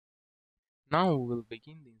Now we will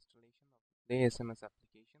begin the installation of the playSMS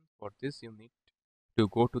application. For this you need to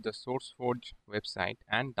go to the SourceForge website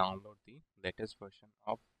and download the latest version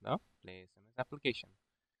of the playSMS application.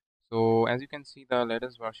 So as you can see, the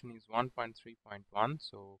latest version is 1.3.1.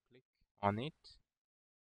 So click on it,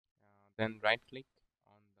 then right click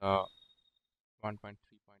on the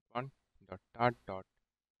 1.3.1 .tar.gz,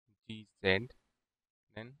 then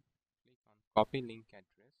click on copy link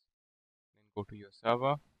address, then go to your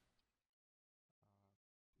server,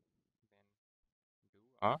 then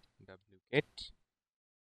do a wget,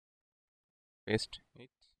 paste it,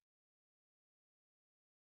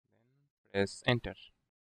 then press enter.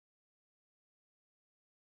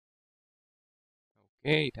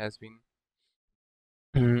 Okay, it has been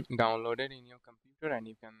downloaded in your computer, and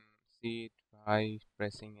you can see it by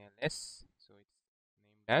pressing ls. So it's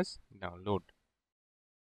named as download.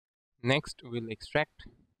 Next we'll extract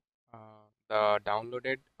the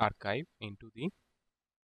downloaded archive into the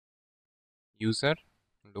user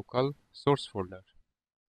local source folder.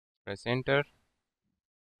 Press enter.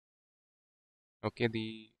 Okay,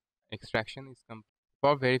 the extraction is complete.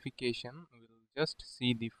 For verification, we'll just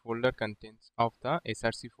see the folder contents of the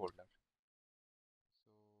src folder.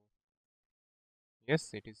 So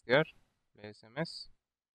yes, it is there, playSMS.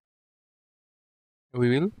 We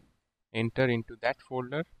will enter into that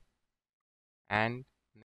folder and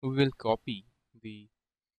we will copy the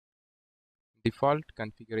default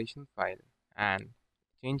configuration file and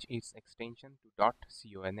change its extension to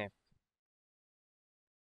 .conf.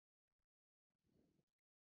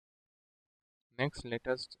 Next, let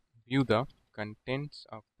us view the contents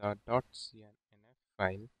of the .conf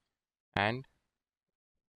file and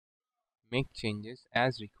make changes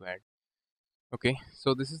as required. Okay,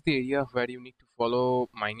 so this is the area where you need to follow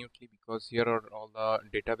minutely, because here are all the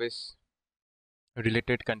database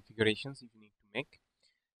related configurations you need to make.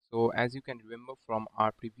 So as you can remember from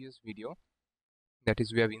our previous video, that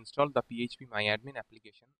is, we have installed the PHP MyAdmin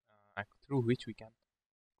application through which we can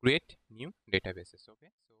create new databases.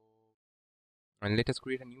 Okay, so and let us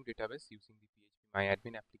create a new database using the PHP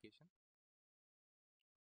MyAdmin application.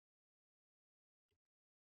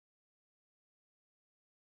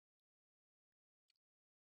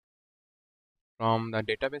 From the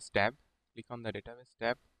database tab, click on the database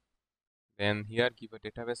tab, then here give a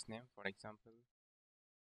database name, for example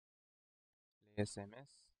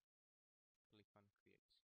playSMS, click on create.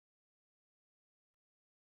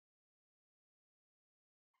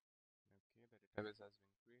 Okay, the database has been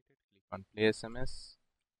created. Click on playSMS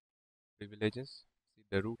privileges. See,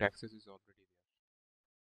 the root access is already there.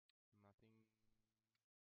 Nothing more here.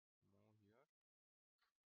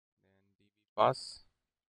 Then dbpass.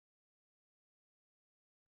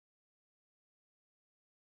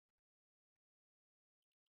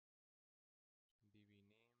 db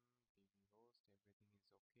name, db host,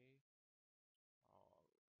 everything is okay. Everything is correct.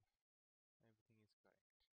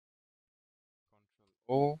 Control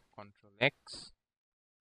O, Control X.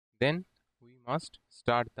 Then we must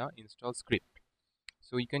start the install script.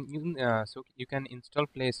 So you can install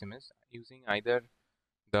playSMS using either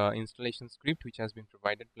the installation script which has been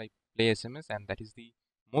provided by playSMS, and that is the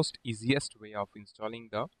most easiest way of installing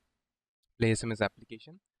the playSMS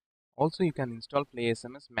application. Also, you can install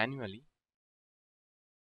playSMS manually,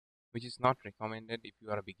 which is not recommended if you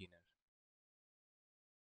are a beginner.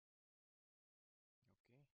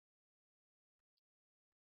 Okay,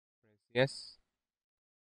 press yes.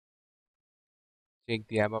 Check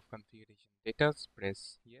the above configuration details.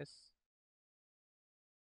 Press yes.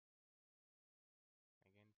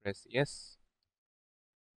 Again, press yes.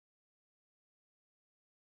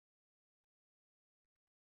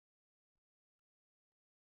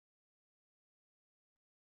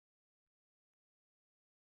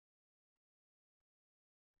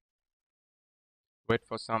 Wait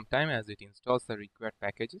for some time as it installs the required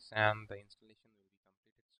packages, and the installation will be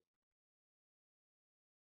completed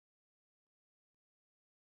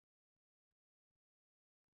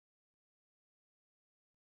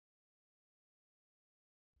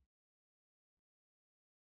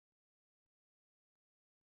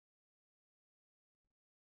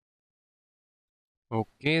soon.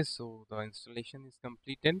 Okay, so the installation is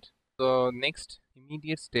completed. The next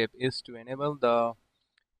immediate step is to enable the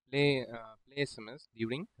playSMS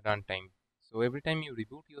during runtime. So every time you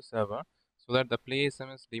reboot your server, so that the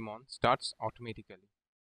playSMS daemon starts automatically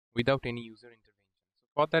without any user intervention. So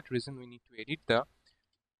for that reason, we need to edit the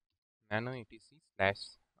nano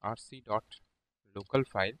etc/rc.local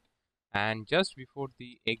file, and just before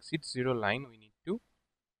the exit 0 line, we need to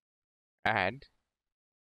add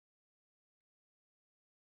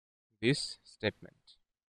this statement: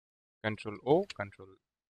 Control O, Control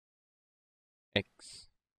X.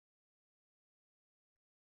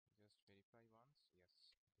 Just verify once.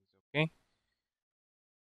 Yes, it is okay.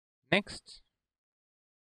 Next,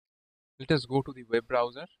 let us go to the web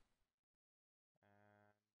browser and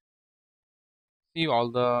see all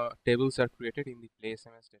the tables are created in the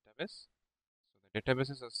playSMS database. So the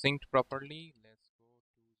databases are synced properly. Let's go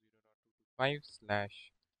to 0.225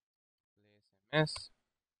 slash playSMS.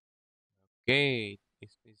 Okay, it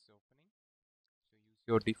is opening. So use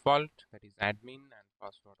your default, that is admin, and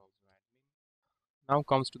password also admin. Now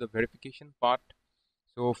comes to the verification part.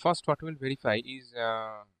 So first what we'll verify is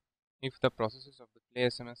if the processes of the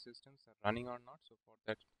playSMS systems are running or not. So for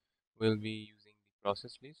that we'll be using the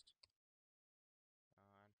process list. And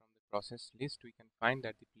from the process list we can find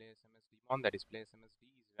that the playSMS daemon, that is playSMSD,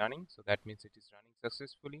 is running. So that means it is running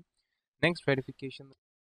successfully. Next verification,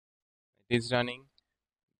 it is running.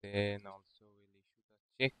 Then also we'll issue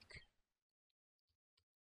the check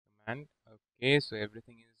command. Okay, so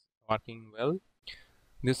everything is working well.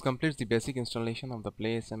 This completes the basic installation of the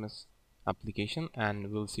playSMS application,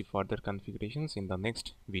 and we'll see further configurations in the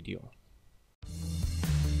next video.